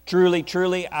 Truly,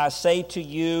 truly, I say to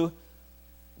you,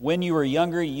 when you were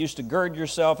younger, you used to gird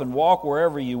yourself and walk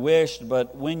wherever you wished,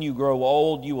 but when you grow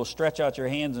old, you will stretch out your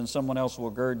hands and someone else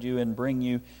will gird you and bring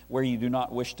you where you do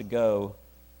not wish to go.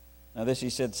 Now this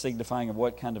he said, signifying of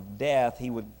what kind of death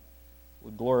he would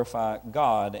glorify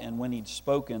God. And when he'd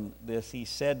spoken this, he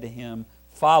said to him,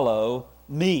 follow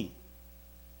me.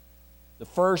 The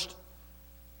first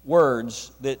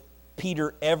words that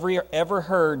Peter ever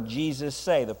heard Jesus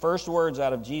say, the first words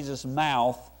out of Jesus'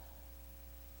 mouth,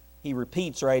 he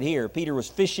repeats right here. Peter was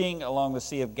fishing along the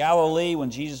Sea of Galilee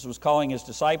when Jesus was calling his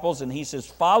disciples, and he says,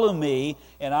 follow me,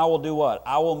 and I will do what?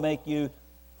 I will make you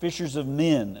fishers of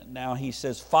men. Now he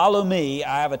says, follow me,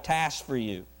 I have a task for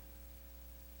you.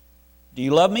 Do you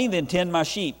love me? Then tend my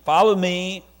sheep. Follow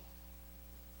me,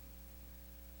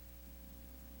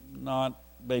 not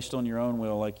based on your own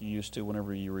will like you used to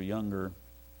whenever you were younger,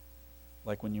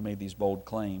 like when you made these bold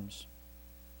claims.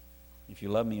 If you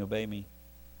love me, obey me.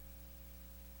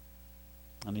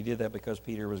 And he did that because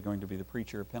Peter was going to be the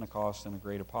preacher of Pentecost and a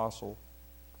great apostle.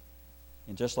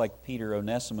 And just like Peter,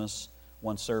 Onesimus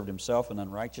once served himself in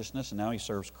unrighteousness, and now he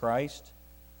serves Christ.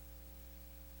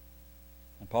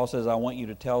 And Paul says, I want you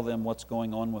to tell them what's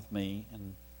going on with me.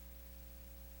 And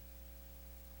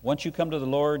once you come to the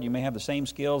Lord, you may have the same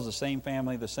skills, the same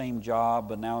family, the same job,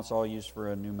 but now it's all used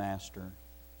for a new master.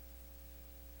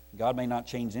 God may not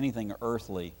change anything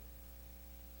earthly,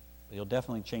 but He'll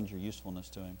definitely change your usefulness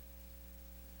to Him.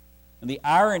 And the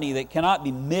irony that cannot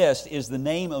be missed is the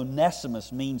name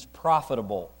Onesimus means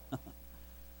profitable.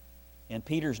 And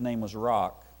Peter's name was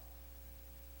Rock.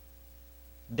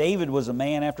 David was a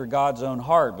man after God's own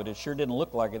heart, but it sure didn't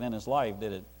look like it in his life,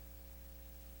 did it?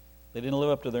 They didn't live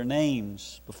up to their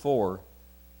names before.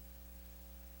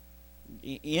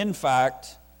 In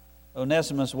fact,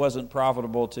 Onesimus wasn't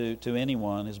profitable to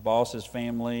anyone, his boss, his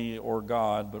family, or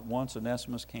God. But once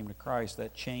Onesimus came to Christ,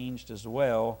 that changed as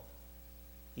well.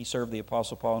 He served the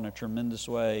Apostle Paul in a tremendous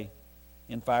way.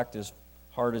 In fact, as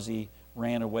hard as he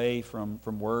ran away from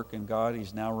work and God,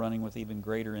 he's now running with even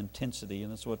greater intensity.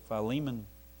 And that's what Philemon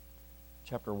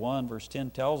chapter 1, verse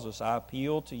 10 tells us. I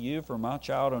appeal to you for my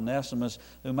child Onesimus,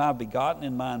 whom I have begotten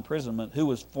in my imprisonment, who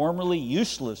was formerly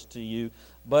useless to you,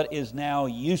 but is now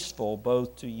useful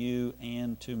both to you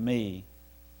and to me.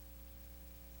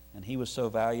 And he was so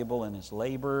valuable in his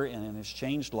labor and in his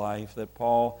changed life that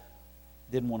Paul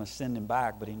didn't want to send him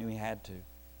back, but he knew he had to.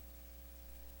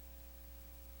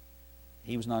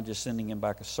 He was not just sending him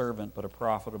back a servant, but a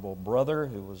profitable brother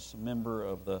who was a member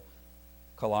of the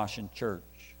Colossian church.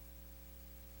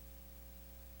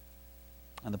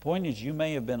 And the point is, you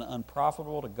may have been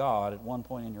unprofitable to God at one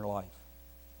point in your life.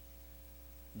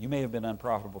 You may have been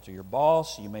unprofitable to your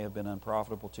boss. You may have been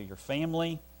unprofitable to your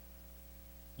family.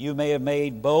 You may have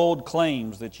made bold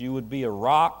claims that you would be a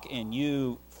rock and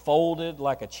you folded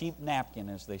like a cheap napkin,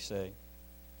 as they say.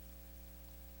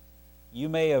 You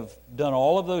may have done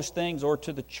all of those things, or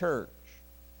to the church.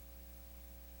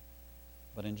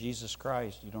 But in Jesus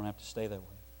Christ, you don't have to stay that way.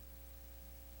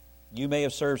 You may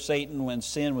have served Satan and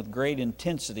sin with great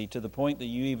intensity to the point that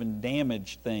you even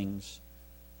damaged things.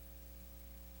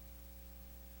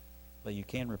 But you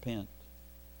can repent.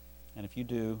 And if you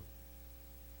do,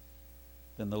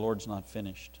 then the Lord's not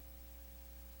finished.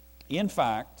 In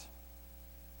fact,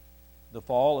 the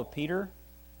fall of Peter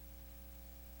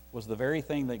was the very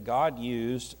thing that God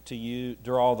used to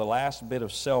draw the last bit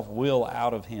of self-will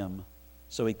out of him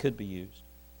so he could be used.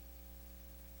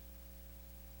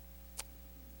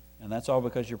 And that's all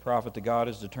because your profit to God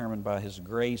is determined by His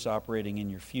grace operating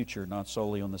in your future, not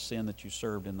solely on the sin that you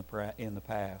served in the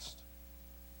past.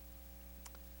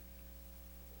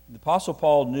 The Apostle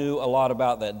Paul knew a lot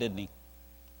about that, didn't he?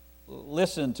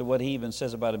 Listen to what he even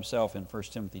says about himself in 1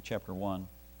 Timothy chapter 1.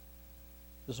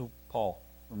 This is Paul.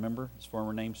 Remember his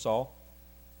former name, Saul?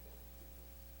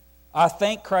 I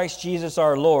thank Christ Jesus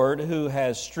our Lord, who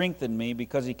has strengthened me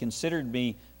because He considered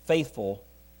me faithful,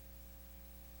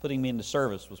 putting me into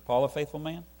service. Was Paul a faithful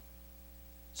man?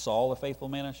 Saul a faithful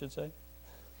man, I should say?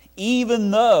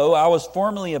 Even though I was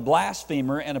formerly a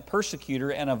blasphemer and a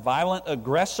persecutor and a violent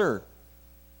aggressor,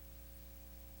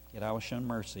 yet I was shown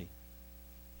mercy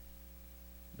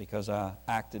because I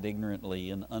acted ignorantly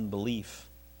in unbelief.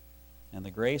 And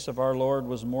the grace of our Lord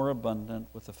was more abundant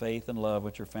with the faith and love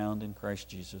which are found in Christ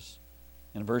Jesus.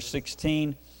 In verse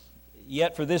 16,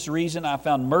 yet for this reason I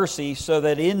found mercy, so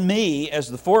that in me, as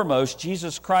the foremost,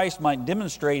 Jesus Christ might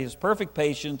demonstrate His perfect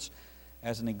patience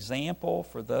as an example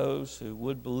for those who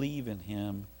would believe in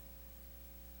Him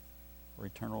for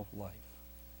eternal life.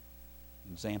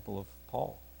 An example of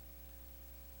Paul.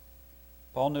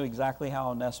 Paul knew exactly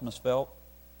how Onesimus felt.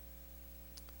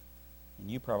 And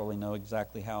you probably know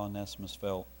exactly how Onesimus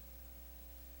felt.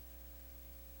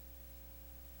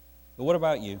 But what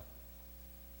about you?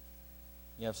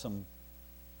 You have some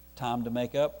time to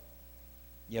make up?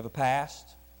 You have a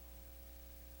past?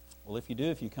 Well, if you do,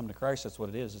 if you come to Christ, that's what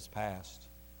it is. It's past.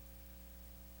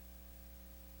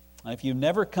 And if you've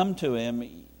never come to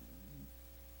Him,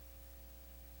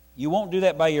 you won't do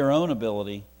that by your own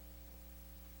ability.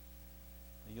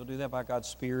 You'll do that by God's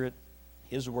Spirit,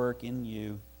 His work in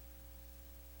you,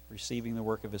 receiving the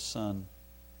work of His Son.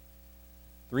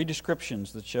 3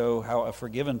 descriptions that show how a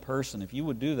forgiven person, if you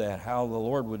would do that, how the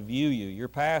Lord would view you. Your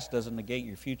past doesn't negate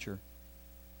your future.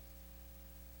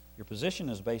 Your position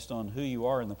is based on who you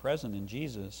are in the present in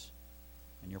Jesus.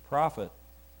 And your profit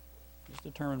is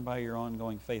determined by your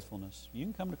ongoing faithfulness. You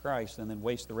can come to Christ and then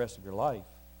waste the rest of your life.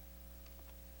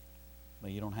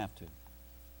 But you don't have to.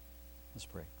 Let's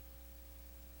pray.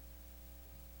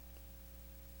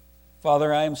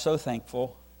 Father, I am so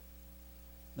thankful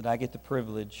that I get the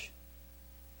privilege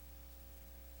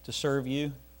to serve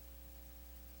You.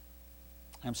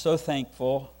 I'm so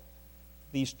thankful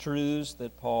these truths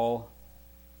that Paul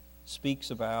speaks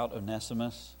about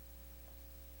Onesimus.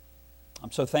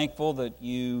 I'm so thankful that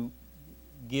You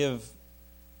give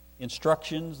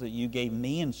instructions, that You gave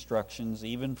me instructions,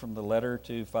 even from the letter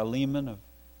to Philemon, of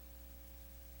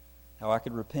how I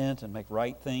could repent and make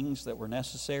right things that were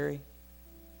necessary.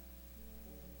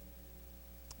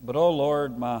 But, oh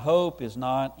Lord, my hope is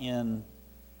not in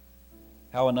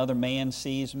how another man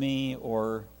sees me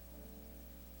or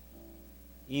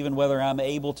even whether I'm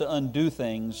able to undo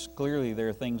things. Clearly, there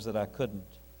are things that I couldn't.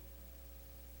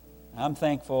 I'm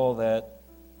thankful that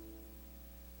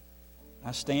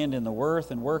I stand in the worth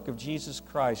and work of Jesus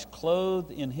Christ,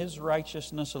 clothed in His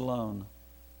righteousness alone.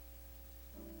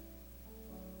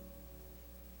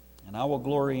 And I will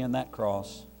glory in that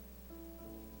cross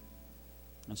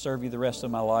and serve You the rest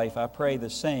of my life. I pray the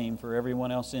same for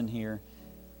everyone else in here.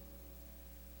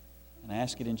 And I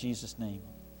ask it in Jesus' name.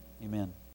 Amen.